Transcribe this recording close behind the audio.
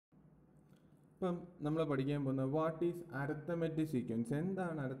ഇപ്പം നമ്മൾ പഠിക്കാൻ പോകുന്ന വാട്ട് ഈസ് അരിത്തമെറ്റിക് സീക്വൻസ്.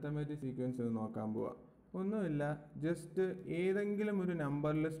 എന്താണ് അരിത്തമെറ്റിക് സീക്വൻസ് എന്ന് നോക്കാൻ പോവുക. ഒന്നുമില്ല, ജസ്റ്റ് ഏതെങ്കിലും ഒരു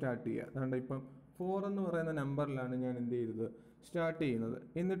നമ്പറിൽ സ്റ്റാർട്ട് ചെയ്യുക. അതുകൊണ്ട് ഇപ്പം 4 എന്ന് പറയുന്ന നമ്പറിലാണ് ഞാൻ എന്ത് ചെയ്തത്, സ്റ്റാർട്ട് ചെയ്യുന്നത്.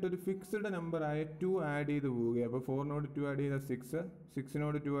 എന്നിട്ടൊരു ഫിക്സ്ഡ് നമ്പറായ 2 ആഡ് ചെയ്ത് പോവുകയാണ്. അപ്പോൾ 4നോട് 2 ആഡ് ചെയ്താൽ 6,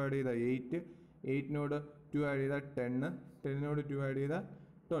 6നോട് 2 ആഡ് ചെയ്താൽ 8, 8നോട് 2 ആഡ് ചെയ്താൽ 10, 10നോട് 2 ആഡ് ചെയ്താൽ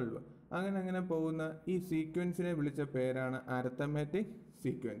 12. അങ്ങനെ പോകുന്ന ഈ സീക്വൻസിനെ വിളിച്ച പേരാണ് അരിത്തമെറ്റിക്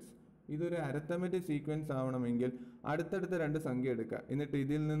സീക്വൻസ്. ഇതൊരു അരിത്തമെറ്റിക് സീക്വൻസ് ആവണമെങ്കിൽ അടുത്തടുത്ത 2 സംഖ്യ എടുക്കുക. എന്നിട്ട്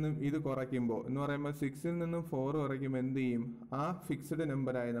ഇതിൽ നിന്നും ഇത് കുറയ്ക്കുമ്പോൾ എന്ന് പറയുമ്പോൾ 6ൽ നിന്നും 4 കുറയ്ക്കുമ്പോൾ എന്ത് ചെയ്യും, ആ ഫിക്സ്ഡ്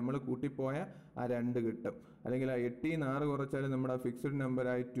നമ്പറായി നമ്മൾ കൂട്ടിപ്പോയ ആ 2 കിട്ടും. അല്ലെങ്കിൽ ആ 8ൽ നിന്ന് 6 കുറച്ചാൽ നമ്മുടെ ആ ഫിക്സ്ഡ്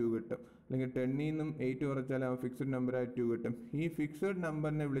നമ്പറായി 2 കിട്ടും. അല്ലെങ്കിൽ 10ൽ നിന്നും 8 കുറച്ചാൽ ആ ഫിക്സ്ഡ് നമ്പറായി 2 കിട്ടും. ഈ ഫിക്സ്ഡ്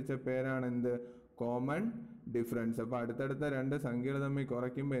നമ്പറിനെ വിളിച്ച പേരാണ് എന്ത്, കോമൺ ഡിഫറൻസ്. അപ്പോൾ അടുത്തടുത്ത 2 സംഖ്യകൾ തമ്മിൽ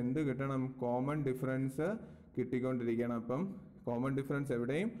കുറയ്ക്കുമ്പോൾ എന്ത് കിട്ടണം, കോമൺ ഡിഫറൻസ് കിട്ടിക്കൊണ്ടിരിക്കണം. അപ്പം കോമൺ ഡിഫറൻസ്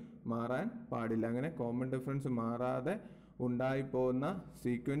എവിടെയും മാറാൻ പാടില്ല. അങ്ങനെ കോമൺ ഡിഫറൻസ് മാറാതെ ഉണ്ടായിപ്പോകുന്ന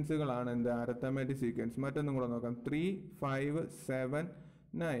സീക്വൻസുകളാണ് എന്ത്, അരിത്തമെറ്റിക് സീക്വൻസ്. മറ്റൊന്നും കൂടെ നോക്കാം. 3, 5, 7,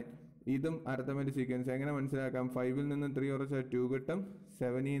 9. ഇതും അരിത്തമെറ്റിക് സീക്വൻസ്. എങ്ങനെ മനസ്സിലാക്കാം? 5ൽ നിന്ന് 3 കുറച്ചാൽ 2 കിട്ടും,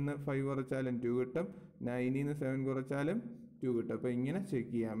 7ൽ നിന്ന് 5 കുറച്ചാലും 2 കിട്ടും, 9ൽ നിന്ന് 7 കുറച്ചാലും 2 കിട്ടും. അപ്പോൾ ഇങ്ങനെ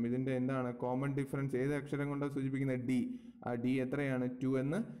ചെക്ക് ചെയ്യാം. ഇതിൻ്റെ എന്താണ് കോമൺ ഡിഫറൻസ്, ഏത് അക്ഷരം കൊണ്ടാണ് സൂചിപ്പിക്കുന്നത്, ഡി. ആ ഡി എത്രയാണ്, 2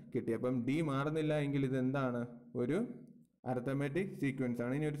 എന്ന് കിട്ടി. അപ്പം ഡി മാറുന്നില്ല എങ്കിൽ ഇത് എന്താണ്, ഒരു അരിത്തമെറ്റിക് സീക്വൻസ്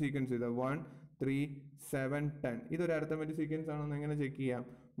ആണ്. ഇനി ഒരു സീക്വൻസ് ഇത് 1, 3, 7, 10. ഇതൊരു അരിത്തമെറ്റിക് സീക്വൻസ് ആണെന്ന് എങ്ങനെ ചെക്ക് ചെയ്യാം?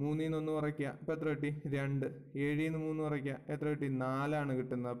 3ൽ നിന്ന് 1 കുറയ്ക്കുക, അപ്പോൾ എത്ര കിട്ടി, 2. 7ൽ നിന്ന് 3 കുറയ്ക്കുക, എത്ര കിട്ടി, 4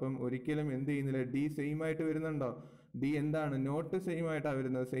 കിട്ടുന്നത്. അപ്പം ഒരിക്കലും എന്ത് ചെയ്യുന്നില്ല, ഡി സെയിം ആയിട്ട് വരുന്നുണ്ടോ? ഡി എന്താണ്, നോട്ട് സെയിം ആയിട്ടാണ്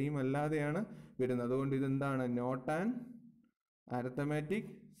വരുന്നത്, സെയിം അല്ലാതെയാണ് വരുന്നത്. അതുകൊണ്ട് ഇതെന്താണ്, നോട്ട് ആൻഡ്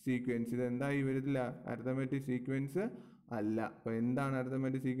അരിത്തമെറ്റിക് സീക്വൻസ്. ഇത് എന്തായി വരില്ല, അരിത്തമെറ്റിക് സീക്വൻസ് അല്ല. അപ്പോൾ എന്താണ്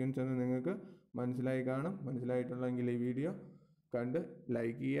അരിത്തമെറ്റിക് സീക്വൻസ് എന്ന് നിങ്ങൾക്ക് മനസ്സിലായി കാണും. മനസ്സിലായിട്ടുള്ളെങ്കിൽ ഈ വീഡിയോ കണ്ട്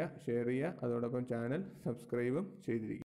ലൈക്ക് ചെയ്യുക, ഷെയർ ചെയ്യുക, അതോടൊപ്പം ചാനൽ സബ്സ്ക്രൈബും ചെയ്തിരിക്കുക.